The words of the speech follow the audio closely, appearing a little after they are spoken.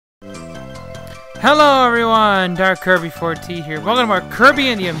Hello everyone, Dark Kirby 4T here. Welcome to our Kirby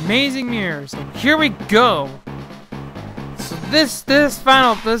and the Amazing Mirror. So here we go. So this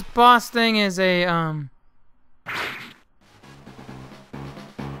boss thing is a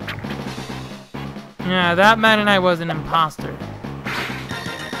yeah, that Meta Knight was an imposter.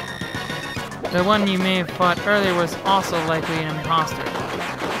 The one you may have fought earlier was also likely an imposter.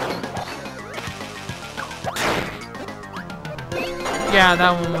 Yeah,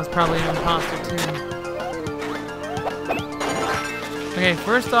 that one was probably an imposter too. Okay,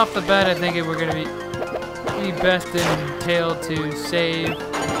 first off the bat, I think we're gonna be best entailed to save.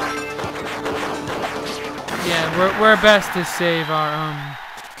 Yeah, we're best to save our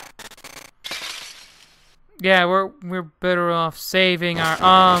yeah, we're better off saving our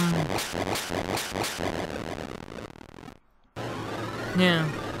yeah.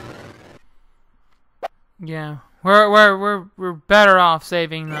 Yeah. We're better off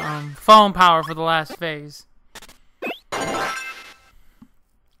saving the phone power for the last phase.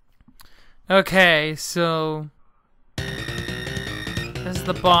 Okay, so this is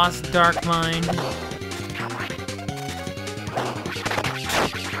the boss, Dark Mind.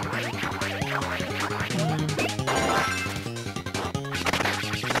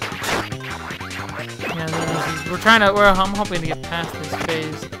 Yeah, I'm hoping to get past this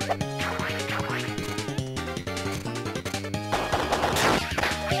phase.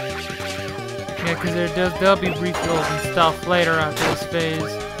 Yeah, because there'll be refills and stuff later after this phase.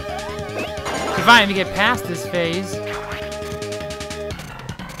 If I even get past this phase.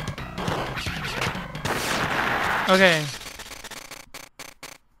 Okay.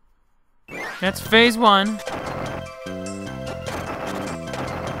 That's phase 1.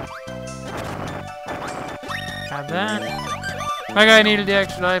 Have that. My guy needed the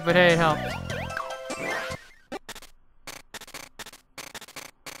extra life, but hey, it helped.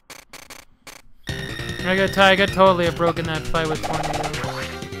 I got totally have broken that fight with Tornado.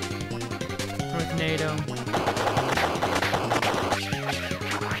 With NATO.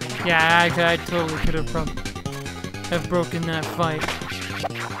 Yeah, I totally could have broken that fight.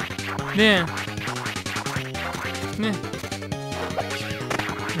 Yeah. Yeah.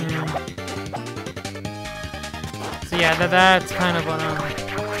 Yeah. So yeah, that's kind of what I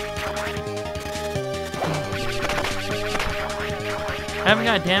haven't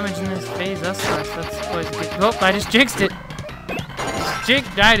got damage in this phase thus far, so that's always good. Oh, I just jinxed it!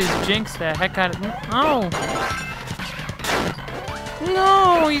 I just jinxed the heck out of it. No!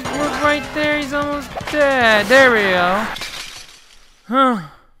 No! We're right there, he's almost dead. There we go. Huh.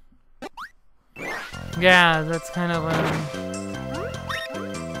 Yeah, that's kind of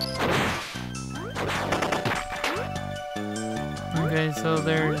okay, so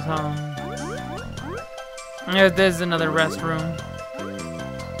there's yeah, there's another restroom.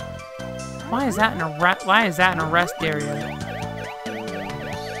 Why is that in a rest area?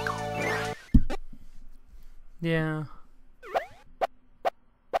 Yeah.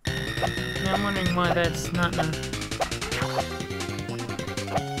 Yeah, I'm wondering why that's not in a...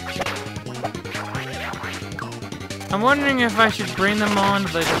 I'm wondering if I should bring them on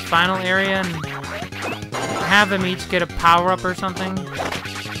to like the final area and have them each get a power-up or something.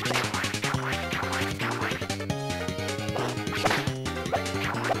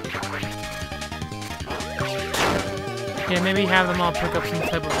 Yeah, maybe have them all pick up some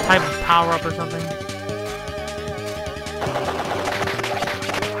type of power-up or something.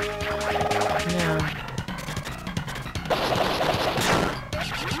 Yeah.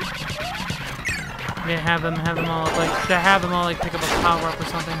 Yeah, have them all pick up a power-up or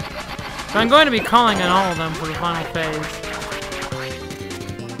something. So I'm going to be calling on all of them for the final phase,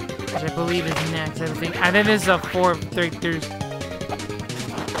 which I believe is next. I think this is a 4. There's.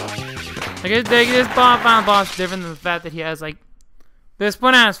 Like, this final boss is different than the fact that he has, like... This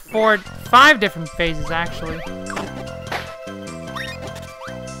one has 5 different phases, actually.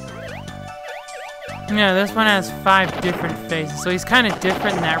 Yeah, this one has 5 different phases, so he's kind of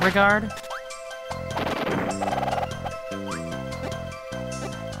different in that regard.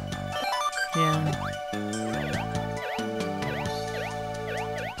 Yeah.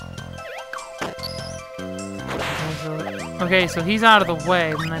 Okay, so he's out of the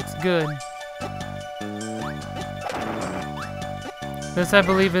way, and that's good. This, I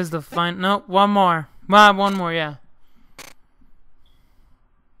believe, is the final... No, one more. Well, one more, yeah.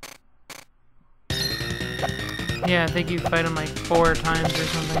 Yeah, I think you fight him like 4 times or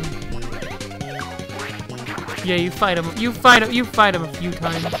something. Yeah, you fight him a few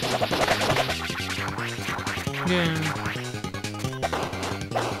times. Yeah.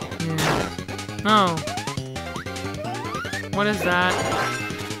 Yeah. No. What is that?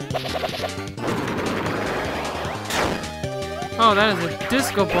 Oh, that is a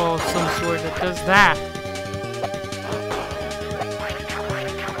disco ball of some sort that does that.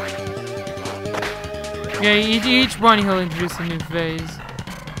 Yeah, each one he'll introduce a new phase.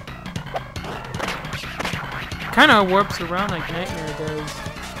 Kind of warps around like Nightmare does.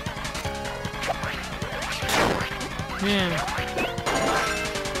 Yeah.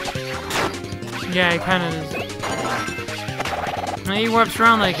 Yeah, it kind of is. He warps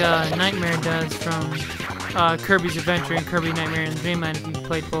around like Nightmare does from Kirby's Adventure and Kirby Nightmare in Dreamland if you've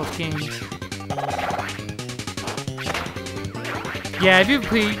played both games. Yeah, if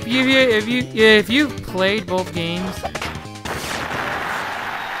you've played both games.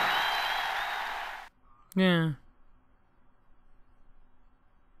 Yeah.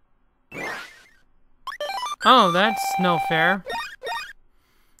 Oh, that's no fair.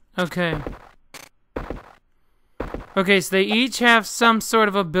 Okay. Okay, so they each have some sort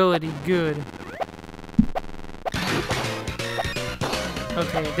of ability. Good.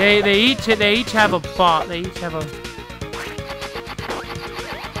 Okay, they each have a bot. They each have a.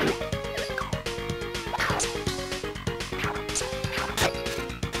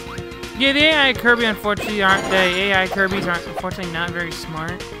 Yeah, the AI Kirby unfortunately aren't. The AI Kirbys aren't unfortunately not very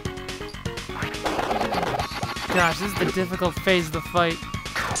smart. Gosh, this is the difficult phase of the fight.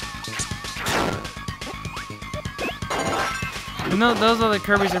 No, those other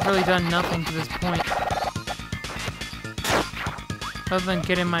Kirbys have really done nothing to this point. Other than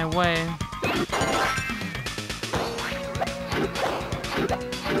get in my way.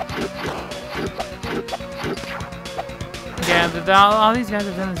 Yeah, all these guys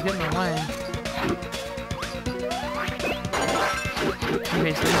have done is get in my way.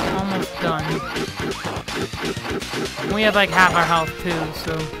 Okay, so he's almost done. We have like half our health too,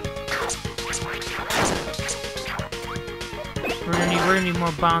 so we're gonna need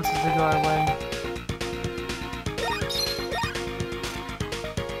more bounces to go our way.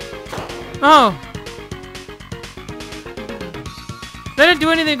 Oh! That didn't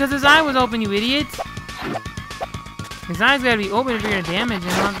do anything because his eye was open, you idiot! His eye's gotta be open if you're gonna damage him.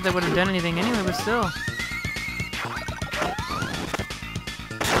 Not that that would have done anything anyway, but still.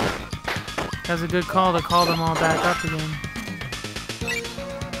 That was a good call to call them all back up again.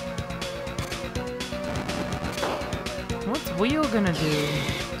 What's Wheel gonna do?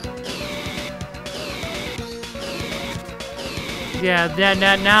 Yeah,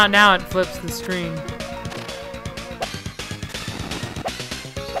 now it flips the screen.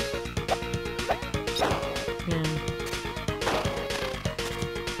 Yeah.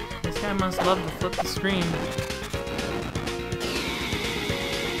 This guy must love to flip the screen.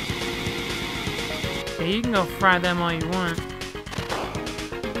 Yeah, you can go fry them all you want.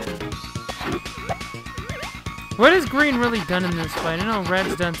 What has green really done in this fight? I know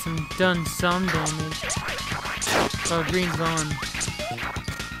red's done some damage. Oh, green's gone.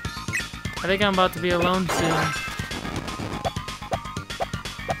 I think I'm about to be alone soon.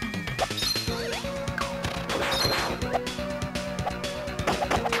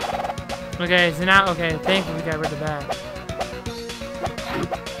 Okay, so now, okay, thankfully we got rid of that.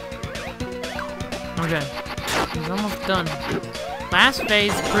 Okay, he's almost done. Last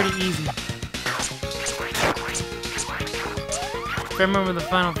phase is pretty easy. If I remember the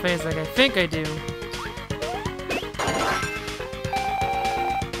final phase like I think I do.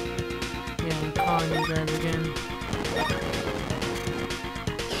 Yeah, I'm calling you guys again.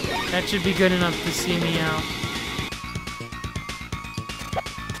 That should be good enough to see me out.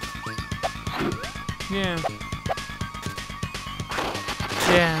 Yeah.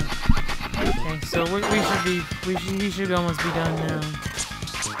 Yeah. Okay, so he should almost be done now.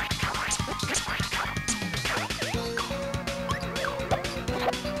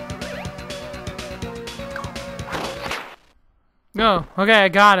 Oh, okay, I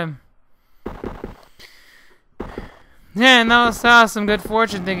got him. Yeah, and that was some good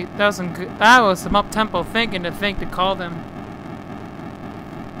fortune thinking. That was some up-tempo thinking to call them.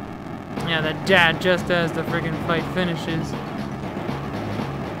 Yeah, that dad just as the friggin' fight finishes.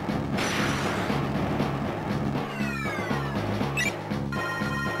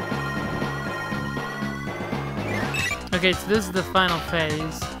 Okay, so this is the final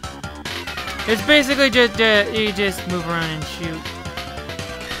phase. It's basically just you just move around and shoot.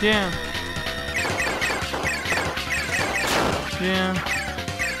 Yeah. Yeah.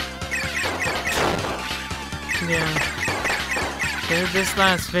 Yeah. This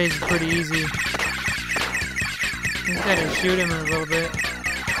last phase is pretty easy. Just gotta shoot him a little bit.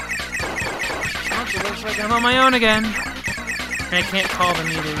 Oh, it looks like I'm on my own again. And I can't call them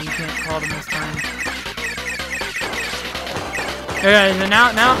either. You can't call them this time. Okay, so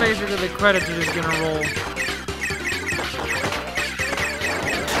now basically the credits are just gonna roll.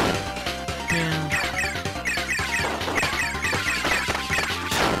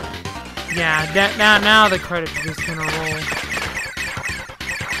 Yeah, now the credits are just gonna roll.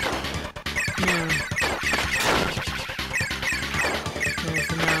 Yeah. Yeah,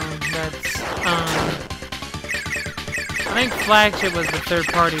 so now that's I think Flagship was the third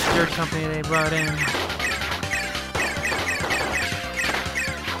company they brought in.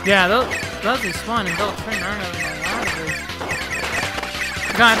 Yeah, they'll be fun and they'll turn around a lot of it.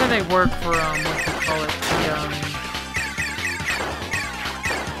 God, I think they work for what do you call it?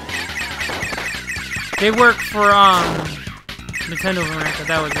 They work for Nintendo of America.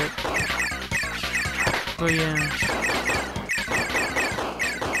 That was it. But yeah.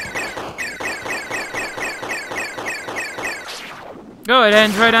 Go, it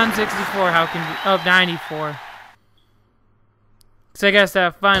ends right on 64. How can you... Oh, 94. So I guess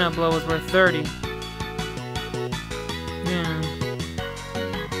that final blow was worth 30. Yeah.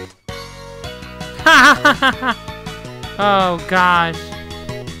 Oh, gosh.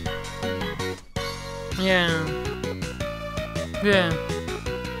 Yeah. Yeah.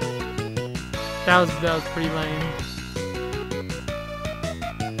 That was pretty lame.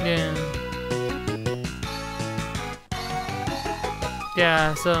 Yeah.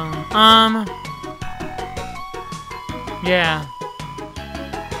 Yeah, so, yeah.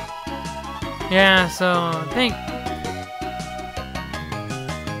 Yeah, so, I think...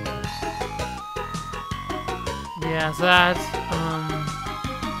 Yeah, so that's,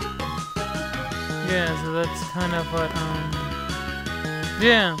 yeah, so that's kind of what,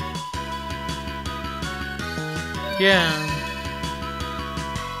 yeah. Yeah.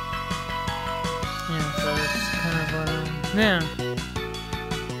 Yeah, so that's kind of what, yeah.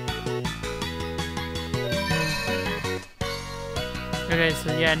 Okay, so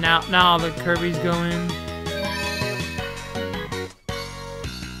yeah, now all the Kirby's going.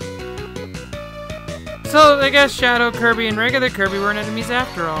 So I guess Shadow Kirby and regular Kirby weren't enemies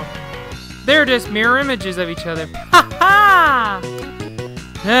after all. They're just mirror images of each other. Ha ha!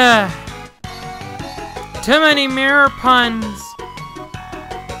 Too many mirror puns.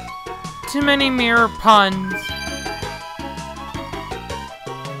 Too many mirror puns.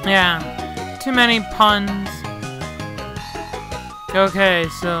 Yeah, too many puns. Okay,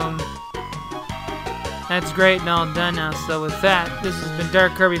 so that's great and all done now. So with that, this has been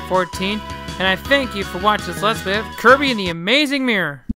Dark Kirby 14, and I thank you for watching this Let's Play of Kirby and the Amazing Mirror.